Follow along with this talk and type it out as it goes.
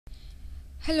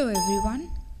Hello everyone.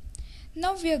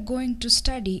 Now we are going to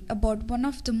study about one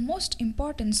of the most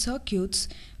important circuits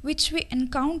which we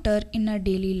encounter in our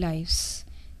daily lives.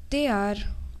 They are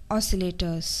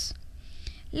oscillators.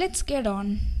 Let's get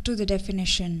on to the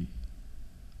definition.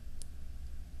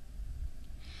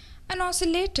 An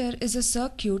oscillator is a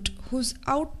circuit whose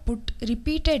output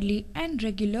repeatedly and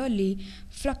regularly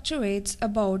fluctuates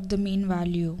about the mean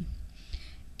value.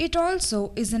 It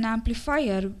also is an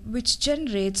amplifier which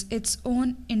generates its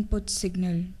own input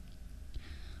signal.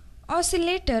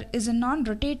 Oscillator is a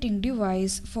non-rotating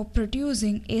device for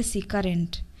producing AC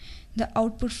current, the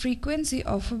output frequency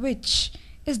of which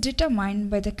is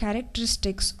determined by the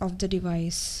characteristics of the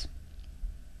device.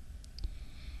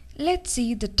 Let's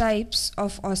see the types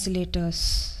of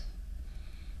oscillators.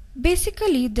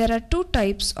 Basically, there are two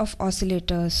types of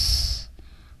oscillators: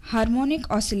 harmonic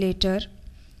oscillator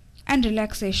and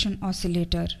relaxation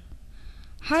oscillator.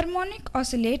 Harmonic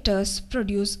oscillators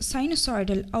produce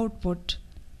sinusoidal output,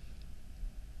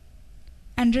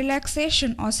 and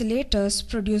relaxation oscillators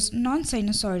produce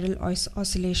non-sinusoidal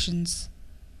oscillations.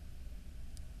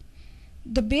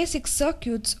 The basic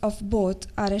circuits of both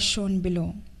are as shown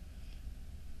below.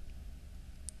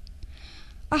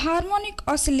 A harmonic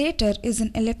oscillator is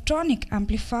an electronic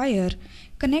amplifier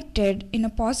connected in a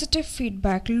positive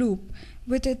feedback loop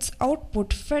with its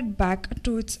output fed back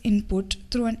to its input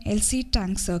through an LC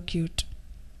tank circuit.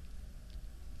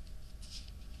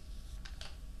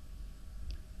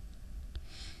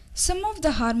 Some of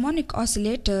the harmonic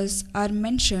oscillators are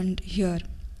mentioned here,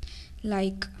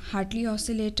 like Hartley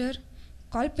oscillator,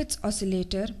 Colpitz's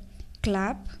oscillator,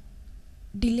 clap,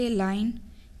 delay line,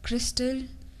 crystal,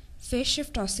 phase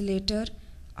shift oscillator,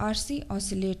 RC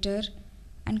oscillator,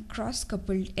 and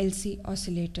cross-coupled LC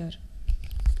oscillator.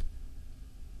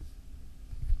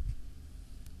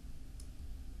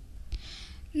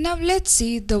 Now let's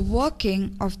see the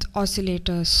working of the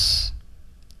oscillators.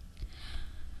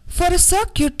 For a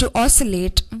circuit to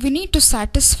oscillate, we need to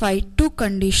satisfy two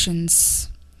conditions,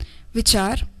 which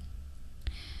are: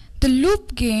 the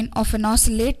loop gain of an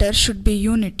oscillator should be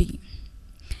unity,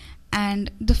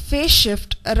 and the phase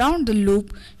shift around the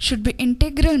loop should be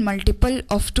integral multiple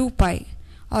of 2 pi,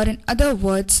 or in other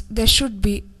words, there should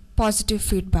be positive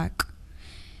feedback.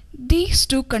 These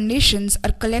two conditions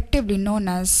are collectively known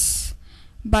as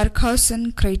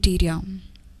Barkhausen criteria.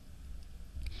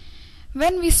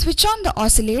 When we switch on the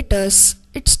oscillators,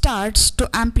 it starts to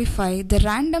amplify the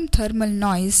random thermal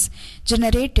noise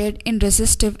generated in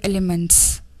resistive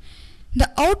elements. The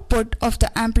output of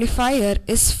the amplifier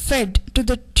is fed to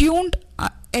the tuned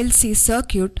LC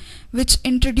circuit, which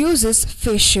introduces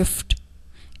phase shift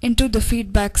into the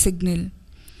feedback signal.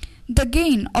 The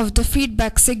gain of the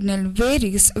feedback signal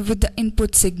varies with the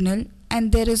input signal,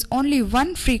 and there is only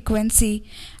one frequency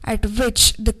at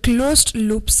which the closed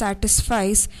loop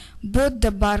satisfies both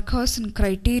the Barkhausen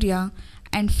criteria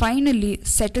and finally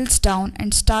settles down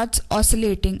and starts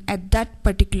oscillating at that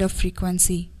particular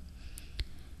frequency.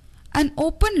 An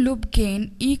open loop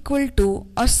gain equal to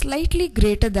or slightly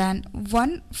greater than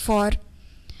 1 for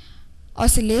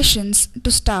oscillations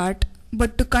to start,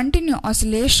 but to continue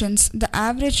oscillations the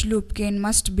average loop gain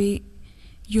must be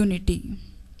unity.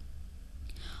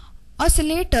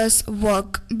 Oscillators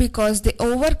work because they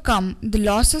overcome the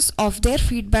losses of their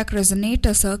feedback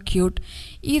resonator circuit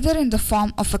either in the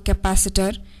form of a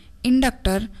capacitor,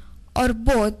 inductor, or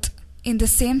both in the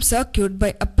same circuit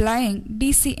by applying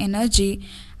DC energy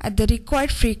at the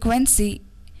required frequency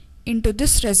into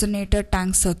this resonator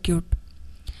tank circuit.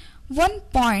 One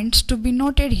point to be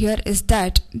noted here is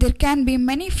that there can be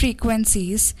many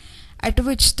frequencies at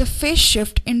which the phase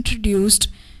shift introduced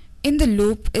in the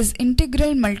loop is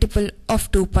integral multiple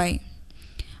of 2 pi.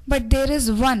 But there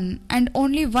is one and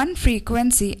only one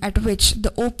frequency at which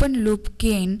the open loop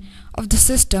gain of the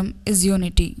system is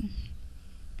unity.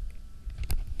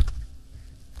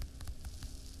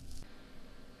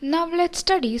 Now let's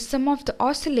study some of the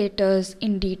oscillators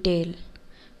in detail.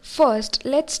 First,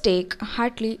 let's take a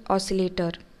Hartley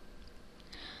oscillator.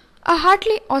 A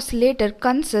Hartley oscillator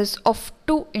consists of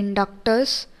two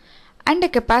inductors and a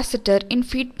capacitor in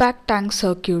feedback tank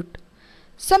circuit.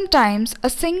 Sometimes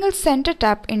a single center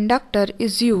tap inductor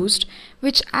is used,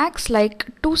 which acts like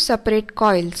two separate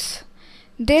coils.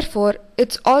 Therefore,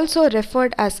 it's also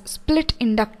referred as split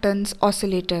inductance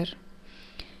oscillator.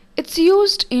 It's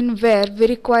used in where we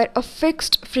require a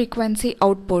fixed frequency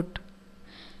output.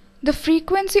 The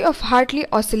frequency of Hartley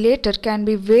oscillator can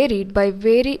be varied by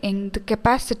varying the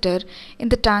capacitor in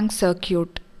the tank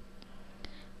circuit.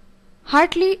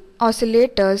 Hartley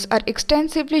oscillators are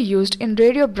extensively used in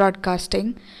radio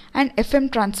broadcasting and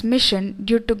FM transmission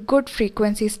due to good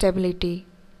frequency stability.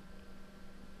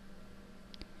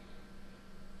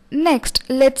 Next,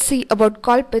 let's see about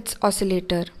Colpitt's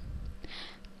oscillator.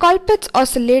 Colpitt's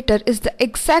oscillator is the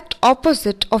exact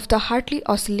opposite of the Hartley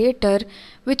oscillator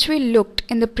which we looked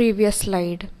in the previous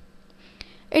slide.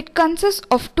 It consists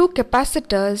of two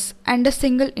capacitors and a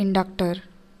single inductor.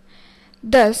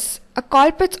 Thus, a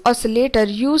Colpitt's oscillator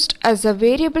used as a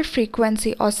variable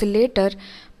frequency oscillator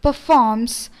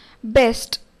performs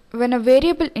best when a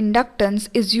variable inductance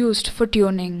is used for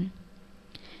tuning.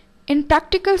 In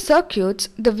practical circuits,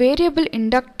 the variable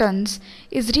inductance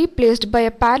is replaced by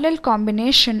a parallel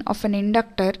combination of an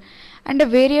inductor and a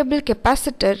variable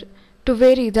capacitor to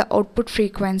vary the output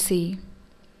frequency.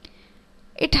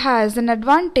 It has an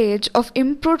advantage of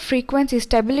improved frequency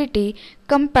stability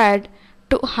compared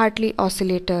to Hartley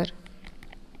oscillator.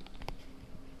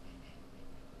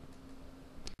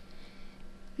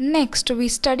 Next, we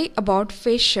study about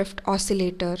phase shift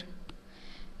oscillator.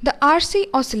 The RC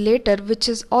oscillator, which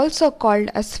is also called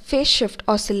as phase shift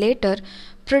oscillator,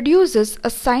 produces a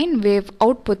sine wave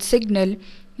output signal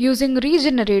using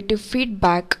regenerative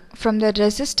feedback from the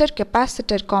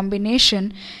resistor-capacitor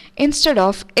combination instead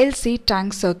of LC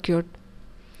tank circuit.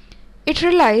 It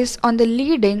relies on the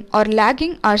leading or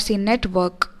lagging RC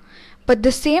network, but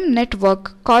the same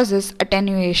network causes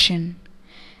attenuation.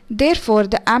 Therefore,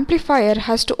 the amplifier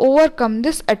has to overcome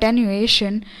this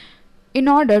attenuation in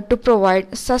order to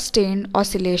provide sustained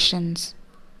oscillations.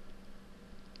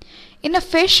 In a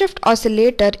phase shift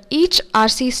oscillator, each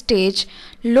RC stage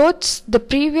loads the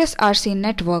previous RC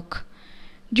network,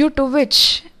 due to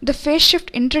which the phase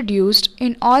shift introduced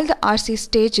in all the RC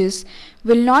stages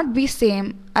will not be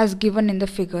same as given in the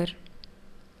figure.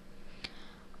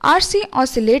 RC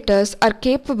oscillators are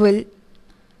capable,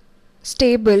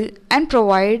 stable, and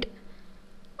provide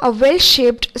a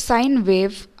well-shaped sine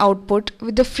wave output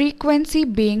with the frequency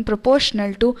being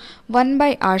proportional to 1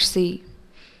 by RC,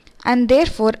 and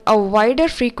therefore a wider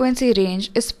frequency range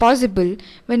is possible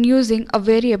when using a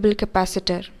variable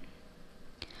capacitor.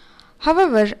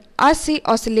 However, RC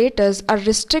oscillators are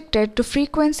restricted to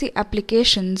frequency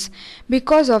applications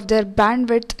because of their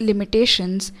bandwidth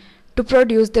limitations to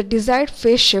produce the desired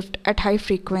phase shift at high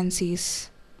frequencies.